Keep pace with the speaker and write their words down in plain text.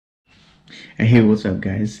Hey, what's up,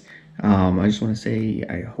 guys? I just want to say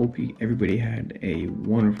I hope everybody had a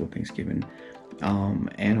wonderful Thanksgiving.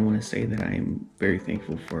 And I want to say that I am very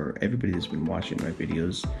thankful for everybody that's been watching my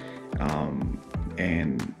videos.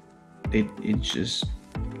 And it just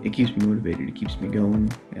keeps me motivated. It keeps me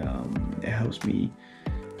going. It helps me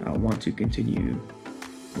want to continue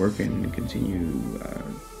working and continue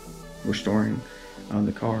restoring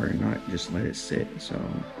the car and not just let it sit. So.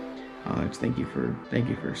 Thank you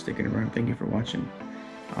for sticking around. Thank you for watching.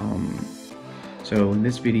 So in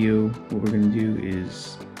this video, what we're going to do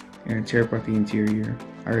is we're going to tear apart the interior.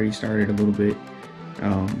 I already started a little bit.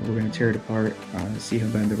 We're going to tear it apart, see how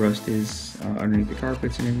bad the rust is underneath the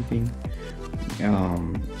carpets and everything,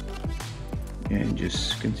 and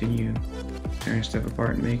just continue tearing stuff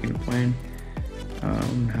apart and making a plan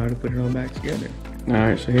how to put it all back together.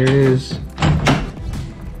 Alright, so here it is.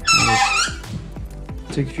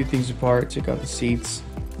 Took a few things apart, took out the seats,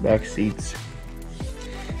 back seats.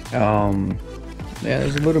 Yeah,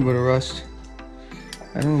 there's a little bit of rust.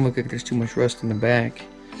 I don't look like there's too much rust in the back,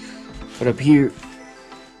 but up here,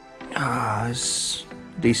 there's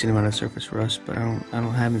a decent amount of surface rust. But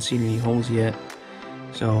haven't seen any holes yet,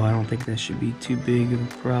 so I don't think that should be too big of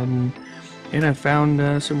a problem. And I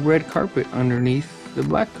found some red carpet underneath the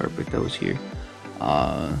black carpet that was here.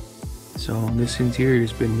 So this interior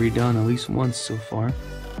has been redone at least once so far.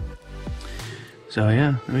 So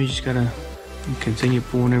yeah, we just gotta continue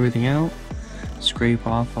pulling everything out, scrape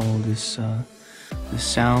off all of this this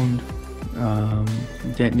sound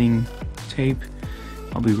deadening tape.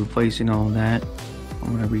 I'll be replacing all of that.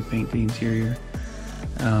 I'm gonna repaint the interior.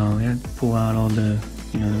 We have to pull out all the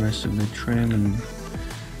the rest of the trim and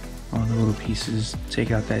all the little pieces.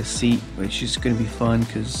 Take out that seat, which is gonna be fun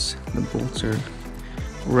because the bolts are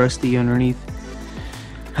rusty underneath.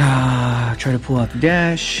 Try to pull out the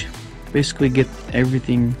dash, basically get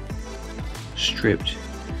everything stripped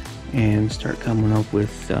and start coming up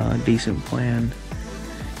with a decent plan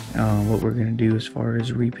what we're gonna do as far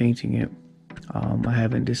as repainting it. I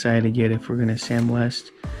haven't decided yet if we're gonna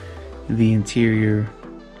sandblast the interior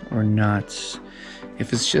or not.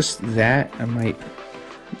 If it's just that, I might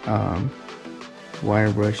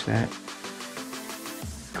wire brush that,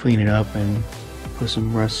 clean it up, and put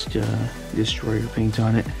some rust destroyer paint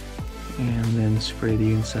on it, and then spray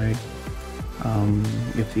the inside.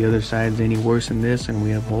 If the other side's any worse than this and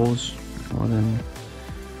we have holes, well, then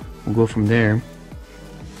we'll go from there.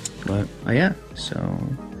 But yeah, so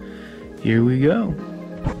here we go.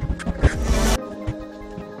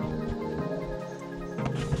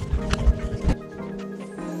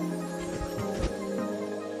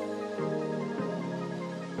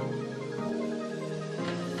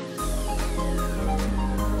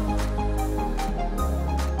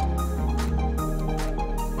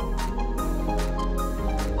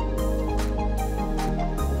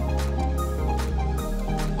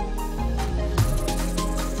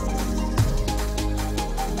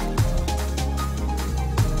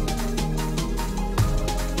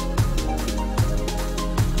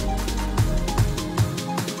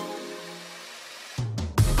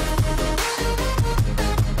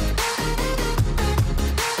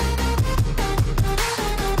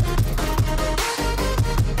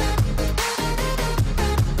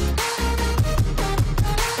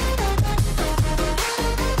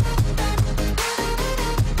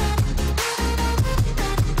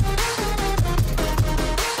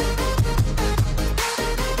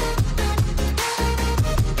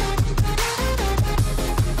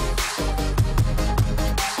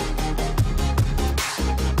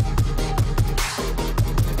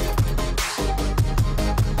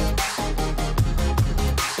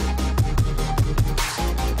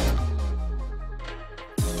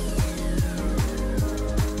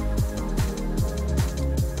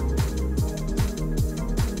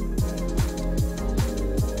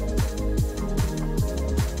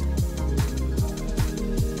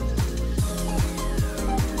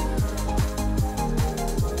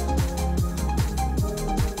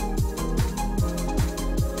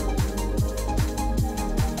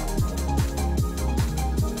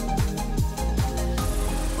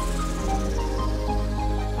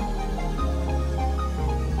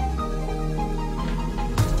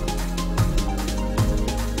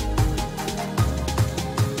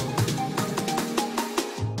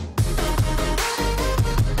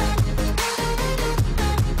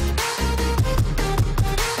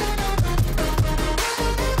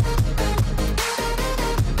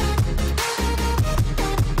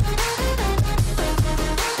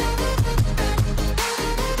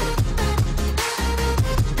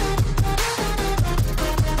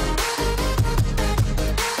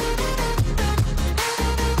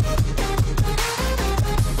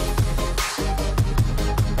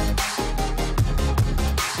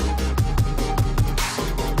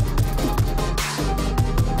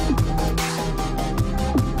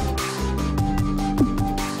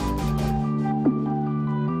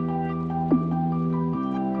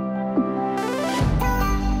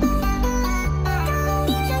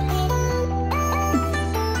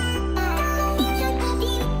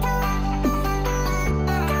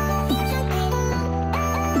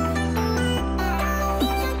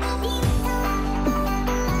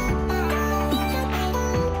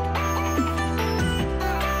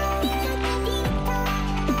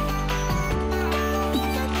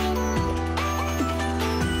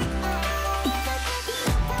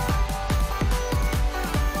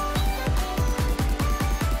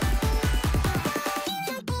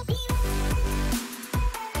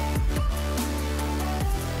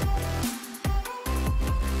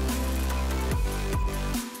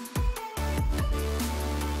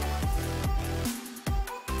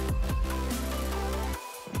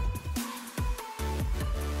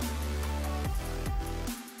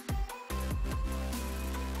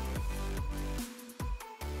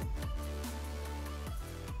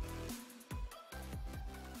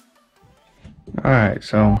 Alright,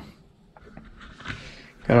 so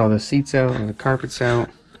got all the seats out and the carpets out.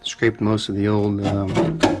 Scraped most of the old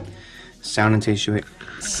sound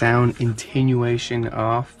attenuation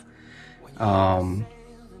off. So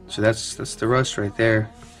that's the rust right there.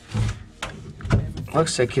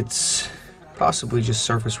 Looks like it's possibly just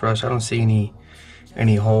surface rust. I don't see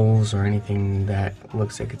any holes or anything that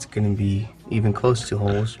looks like it's gonna be even close to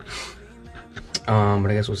holes. But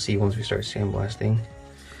I guess we'll see once we start sandblasting.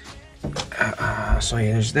 So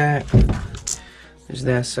yeah, there's that. There's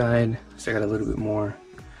that side. So I got a little bit more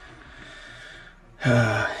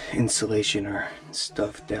insulation or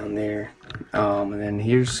stuff down there. And then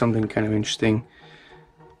here's something kind of interesting.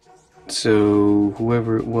 So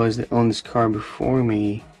whoever it was that owned this car before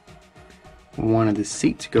me wanted the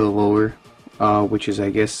seat to go lower, which is, I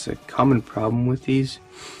guess, a common problem with these.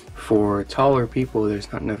 For taller people,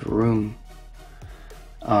 there's not enough room.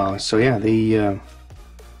 So yeah, they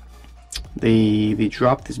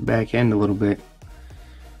dropped this back end a little bit.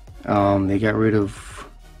 They got rid of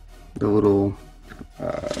the little,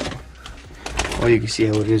 well, you can see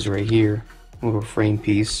how it is right here, little frame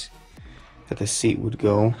piece that the seat would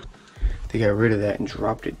go. They got rid of that and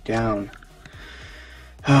dropped it down.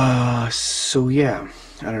 So yeah,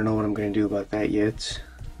 I don't know what I'm gonna do about that yet.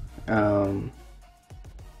 Don't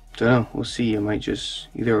know, we'll see. I might just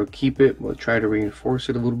either keep it or try to reinforce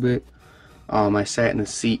it a little bit. I sat in the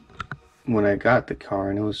seat when I got the car,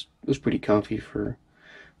 and it was pretty comfy for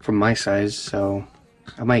my size, so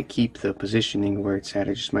I might keep the positioning where it's at.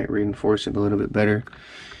 I just might reinforce it a little bit better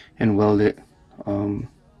and weld it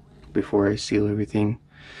before I seal everything.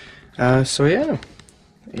 So yeah,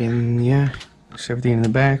 and yeah, that's everything in the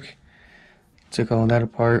back. Took all of that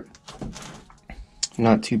apart.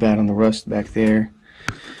 Not too bad on the rust back there.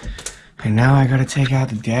 And now I gotta take out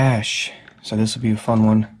the dash. So this will be a fun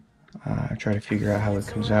one. Try to figure out how it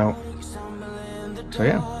comes out. So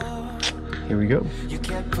yeah, here we go. You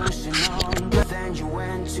kept pushing on, but then you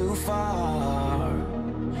went too far.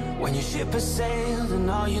 When your ship has sailed and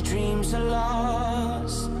all your dreams are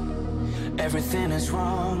lost, everything is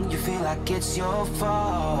wrong, you feel like it's your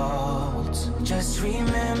fault. Just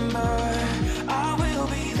remember, I will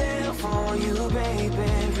be there for you,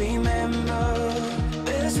 baby. Remember,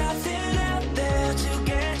 there's nothing out there to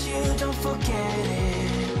get you, don't forget it.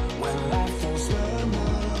 When life feels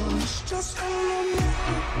lemons, just remember.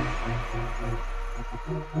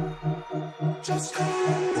 Just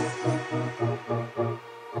remember.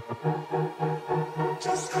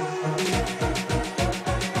 Just remember.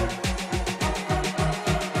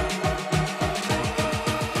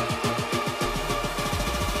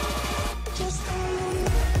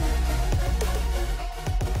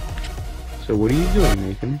 So what are you doing,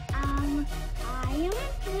 Nathan? I am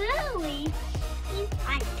really.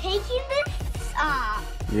 I'm taking this off.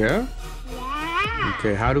 Yeah? Yeah.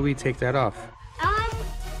 Okay, how do we take that off?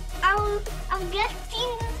 I'm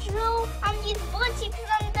getting through on these buttons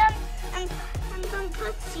and then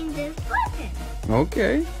pushing this button.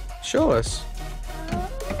 Okay, show us.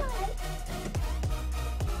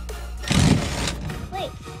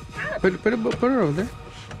 Wait, how? Put it over there.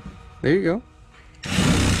 There you go.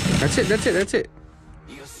 That's it.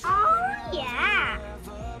 Oh, yeah.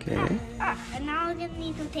 Okay. And now we're gonna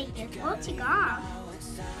need to take this button off.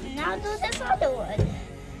 And now do this other one.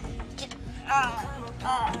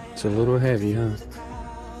 It's a little heavy, huh?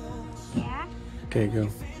 Yeah. Okay, go.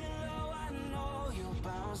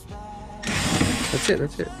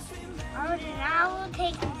 That's it. Oh, now we'll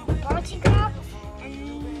take the button off.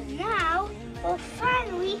 And now we're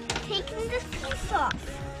finally taking this piece off.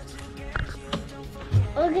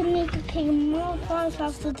 We're gonna need to take more parts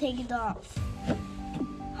off to take it off.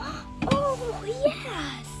 Oh,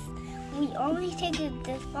 yes! We only take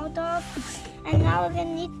this part off, and now we're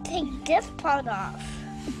gonna need to take this part off.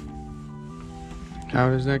 How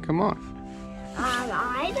does that come off?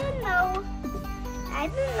 I don't know. I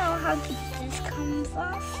don't know how this comes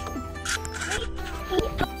off.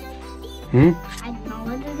 I know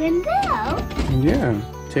what we're gonna do. Yeah,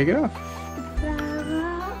 take it off.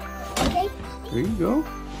 Okay. There you go.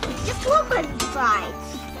 Just look on the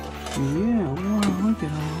sides. Yeah, wow, look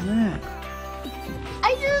at all that.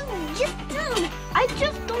 I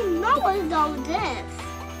just don't know what all this.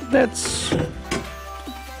 That's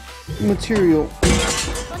material.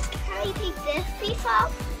 But can I take this piece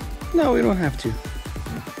off? No, we don't have to.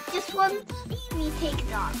 Just one, me take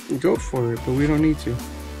it off. Go for it, but we don't need to.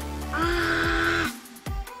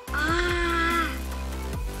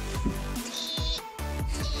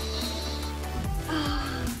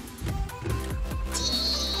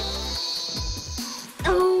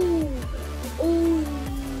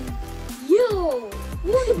 Yo,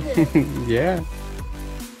 look at Yeah.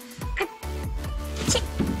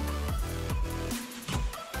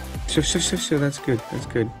 So that's good. That's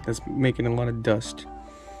good. That's making a lot of dust.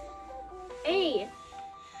 Hey,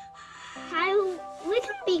 we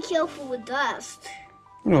can be careful with dust.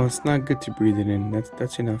 No, it's not good to breathe it in.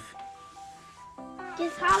 That's enough.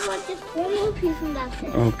 Just how about just one more piece and that's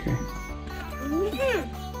it. Okay.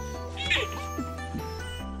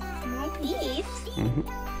 Small piece.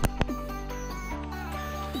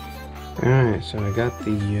 Alright, so I got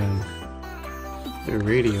the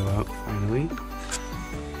radio out finally.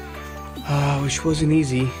 Which wasn't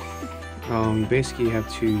easy. Basically you have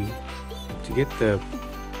to get the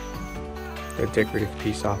decorative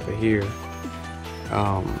piece off of here.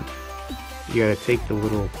 You gotta take the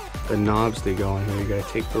knobs that go on here, you gotta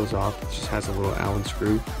take those off. It just has a little Allen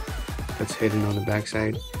screw that's hidden on the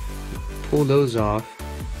backside. Pull those off,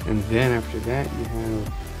 and then after that you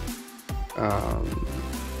have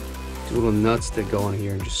the little nuts that go on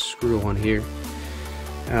here and just screw on here.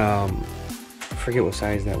 I forget what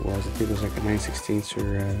size that was. I think it was like a 9/16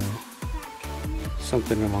 or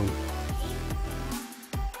something along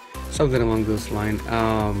those lines.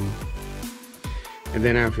 And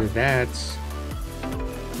then after that,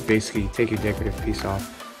 basically take your decorative piece off.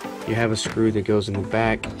 You have a screw that goes in the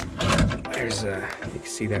back. There's you can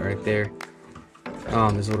see that right there.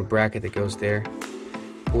 There's a little bracket that goes there.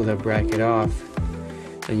 Pull that bracket off,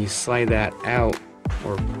 and you slide that out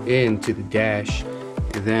or into the dash,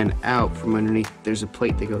 and then out from underneath. There's a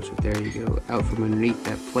plate that goes right there. You go out from underneath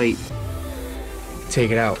that plate,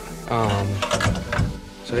 take it out.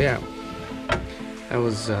 So yeah, that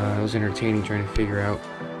was entertaining trying to figure out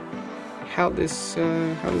how this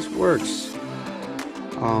works.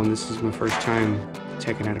 This is my first time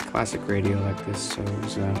checking out a classic radio like this, so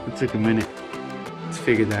it took a minute to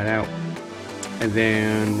figure that out. And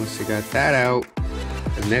then once I got that out,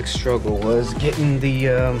 the next struggle was getting the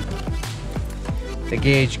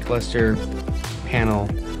gauge cluster panel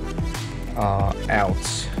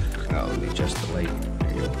out. Oh, let me adjust the light.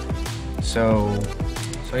 There you go. So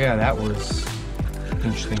yeah, that was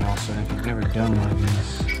interesting. Also, if you've never done one of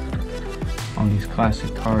these on these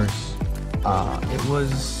classic cars, it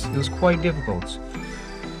was quite difficult.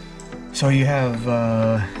 So you have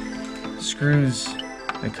screws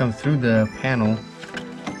that come through the panel.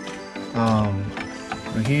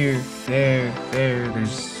 Right here, there.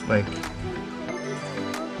 There's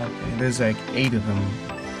like 8 of them.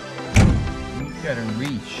 You gotta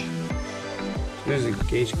reach. There's a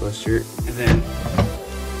gauge cluster, and then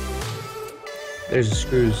there's the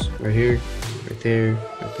screws right here, right there.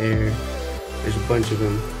 There's a bunch of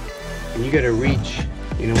them, and you gotta reach.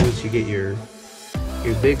 Once you get your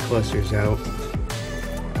big clusters out,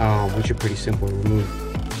 which are pretty simple to remove.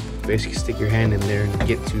 Basically, stick your hand in there and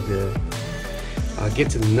get to the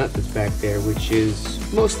nut that's back there, which is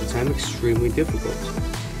most of the time extremely difficult.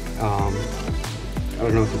 I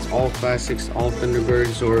don't know if it's all classics, all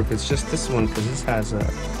Thunderbirds, or if it's just this one, because this has a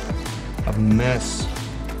mess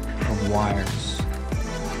of wires.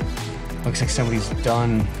 Looks like somebody's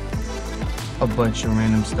done a bunch of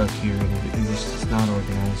random stuff here, and it's not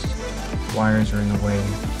organized. Wires are in the way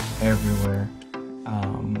everywhere.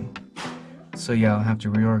 So yeah, I'll have to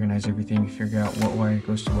reorganize everything, figure out what wire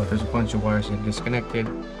goes to what. There's a bunch of wires that are disconnected.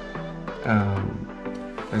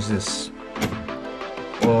 There's this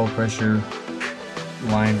oil pressure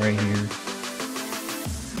line right here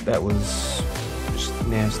that was just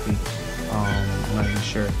nasty. I'm not even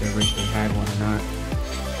sure if they originally had one or not.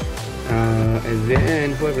 And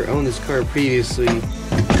then whoever owned this car previously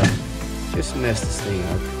just messed this thing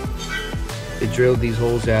up. They drilled these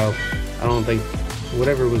holes out. I don't think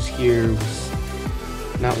whatever was here was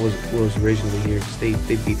not what was originally here, because they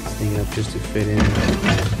beat this thing up just to fit in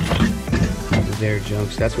their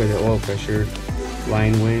junk. So that's where the oil pressure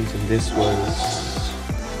line went, and this was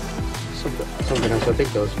something else. I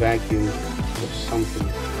think that was vacuum or something.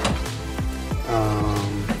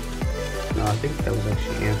 No, I think that was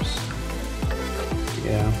actually amps.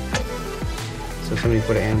 Yeah. So somebody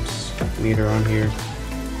put an amps meter on here.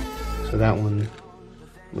 So that one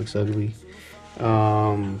looks ugly.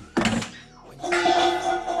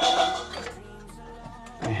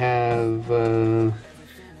 I have so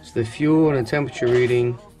the fuel and the temperature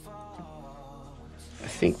reading, I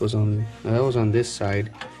think was on that was on this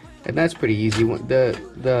side, and that's pretty easy. The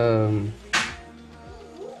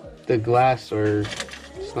glass, or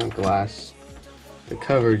it's not glass, the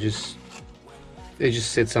cover it just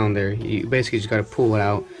sits on there. You basically just gotta pull it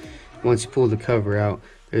out. Once you pull the cover out,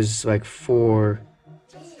 there's like 4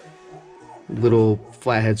 little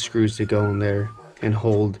flathead screws that go in there and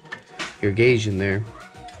hold your gauge in there.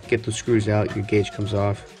 Get those screws out, your gauge comes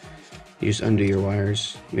off. You just undo your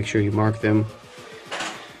wires. Make sure you mark them.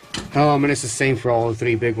 And it's the same for all the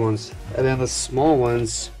 3 big ones. And then the small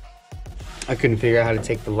ones, I couldn't figure out how to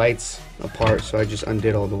take the lights apart, so I just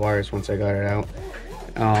undid all the wires once I got it out.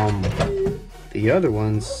 The other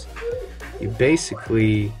ones, you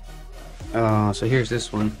basically, so here's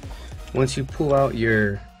this one. Once you pull out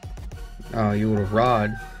your little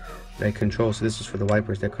rod that controls, so this is for the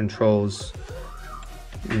wipers, that controls,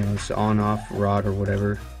 you know, it's on-off rod or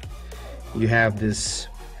whatever. You have this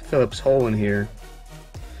Phillips hole in here,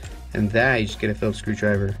 and that you just get a Phillips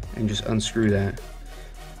screwdriver and just unscrew that,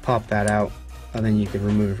 pop that out, and then you can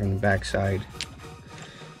remove it from the back side.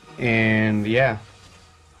 And yeah,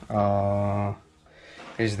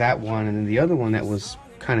 there's that one. And then the other one that was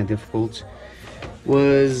kind of difficult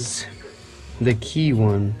was the key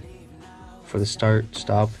one for the start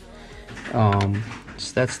stop.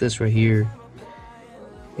 So that's this right here.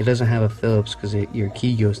 It doesn't have a Phillips because your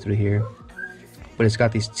key goes through here, but it's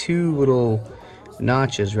got these 2 little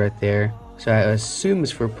notches right there, so I assume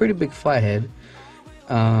it's for a pretty big flathead,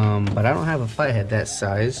 but I don't have a flathead that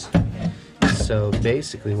size. So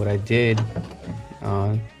basically what I did,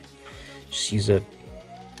 just use a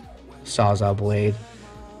Sawzall blade,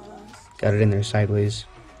 got it in there sideways.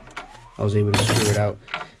 I was able to screw it out.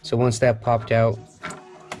 So once that popped out,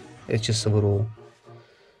 it's just a little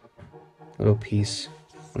piece.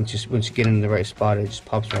 Once you get in the right spot, it just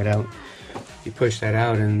pops right out. You push that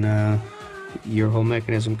out and your whole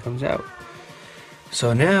mechanism comes out.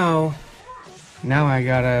 So now I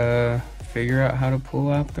gotta figure out how to pull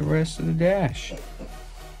out the rest of the dash.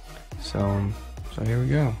 So here we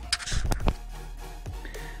go.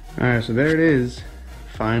 Alright, so there it is.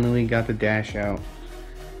 Finally got the dash out.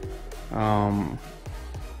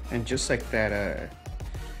 And just like that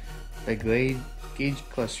gauge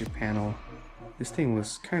cluster panel, this thing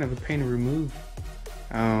was kind of a pain to remove.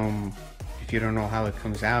 If you don't know how it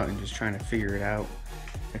comes out and just trying to figure it out,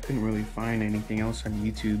 I couldn't really find anything else on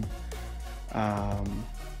YouTube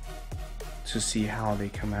to see how they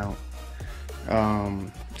come out.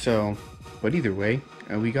 But either way,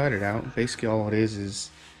 we got it out. Basically all it is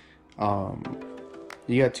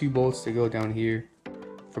you got 2 bolts that go down here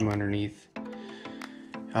from underneath.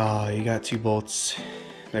 You got 2 bolts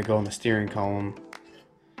that go on the steering column.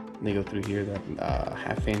 They go through here, that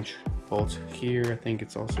 1/2-inch bolt here. I think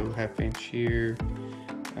it's also 1/2-inch here,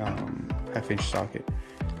 1/2-inch socket.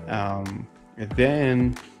 And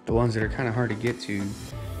then the ones that are kind of hard to get to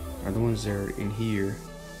are the ones that are in here.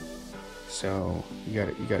 So you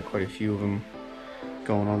got quite a few of them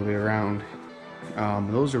going all the way around.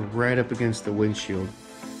 Those are right up against the windshield,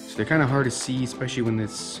 so they're kind of hard to see, especially when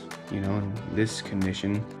it's, you know, in this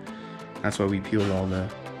condition. That's why we peeled all the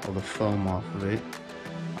foam off of it,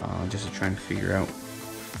 just to try and figure out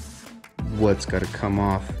what's got to come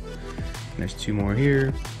off. And there's 2 more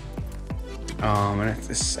here, and I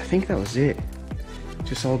think that was it.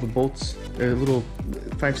 Just all the bolts, the little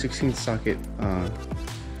 5/16 socket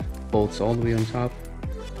bolts all the way on top,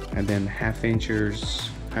 and then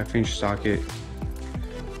 1/2-inch socket.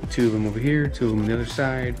 2 of them over here, 2 of them on the other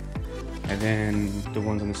side, and then the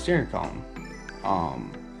ones on the steering column.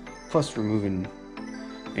 Plus removing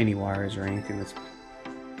any wires or anything that's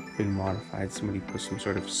been modified. Somebody put some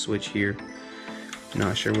sort of switch here.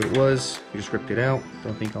 Not sure what it was. We just ripped it out.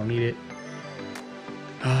 Don't think I'll need it.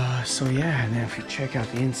 So yeah, and then if you check out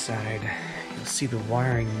the inside, you'll see the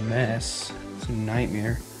wiring mess. It's a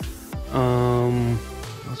nightmare. I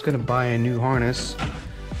was gonna buy a new harness,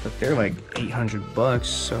 but they're like 800 bucks.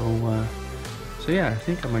 So yeah, I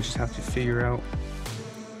think I might just have to figure out,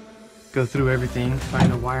 go through everything,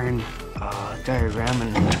 find a wiring diagram,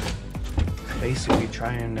 and basically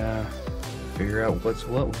try and figure out what's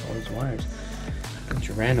what with all these wires. A bunch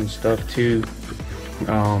of random stuff too.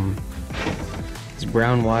 This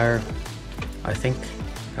brown wire, I think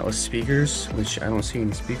that was speakers, which I don't see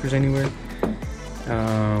any speakers anywhere.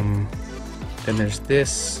 Then there's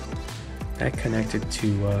this that connected to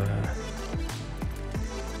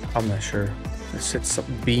I'm not sure. It's some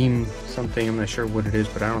beam something. I'm not sure what it is,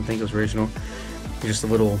 but I don't think it was original. Just a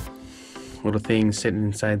little thing sitting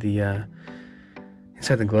inside the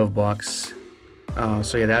glove box.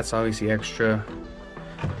 So yeah, that's obviously extra.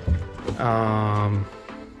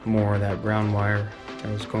 More of that brown wire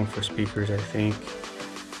that was going for speakers, I think.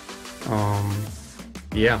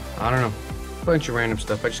 Yeah, I don't know. Bunch of random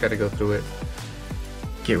stuff. I just got to go through it,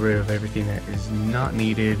 get rid of everything that is not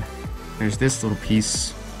needed. There's this little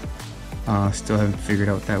piece. Still haven't figured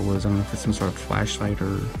out what that was. I don't know if it's some sort of flashlight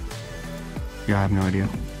or, yeah, I have no idea.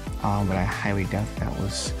 But I highly doubt that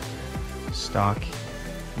was stock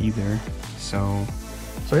either. So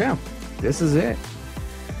yeah, this is it.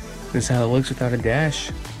 This is how it looks without a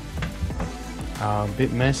dash. A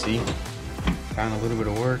bit messy. Found a little bit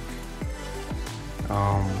of work.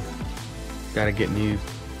 Gotta get new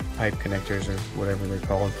pipe connectors or whatever they're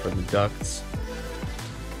called for the ducts.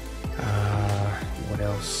 What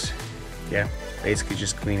else? Yeah, basically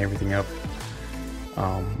just clean everything up.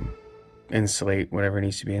 Insulate whatever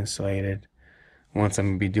needs to be insulated. Once I'm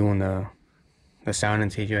gonna be doing the sound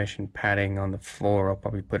insulation padding on the floor, I'll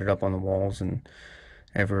probably put it up on the walls and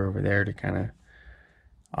ever over there to kind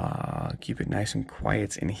of keep it nice and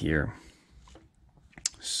quiet in here.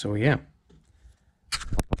 So yeah.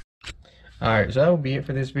 Alright, so that will be it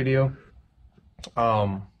for this video.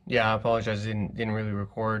 Yeah, I apologize, didn't really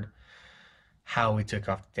record how we took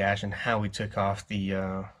off the dash and how we took off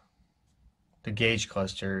the gauge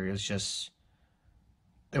cluster. It was just,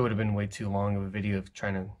 it would have been way too long of a video of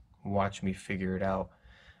trying to watch me figure it out.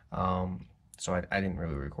 So I didn't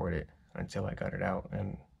really record it until I got it out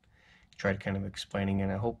and tried kind of explaining,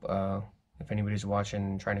 and I hope if anybody's watching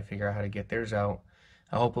and trying to figure out how to get theirs out,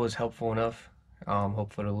 I hope it was helpful enough.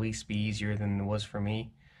 Hopefully it'll at least be easier than it was for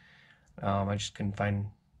me. I just couldn't find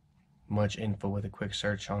much info with a quick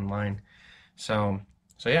search online. So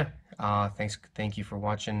yeah, thank you for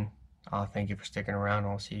watching. Thank you for sticking around.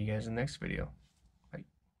 I'll see you guys in the next video.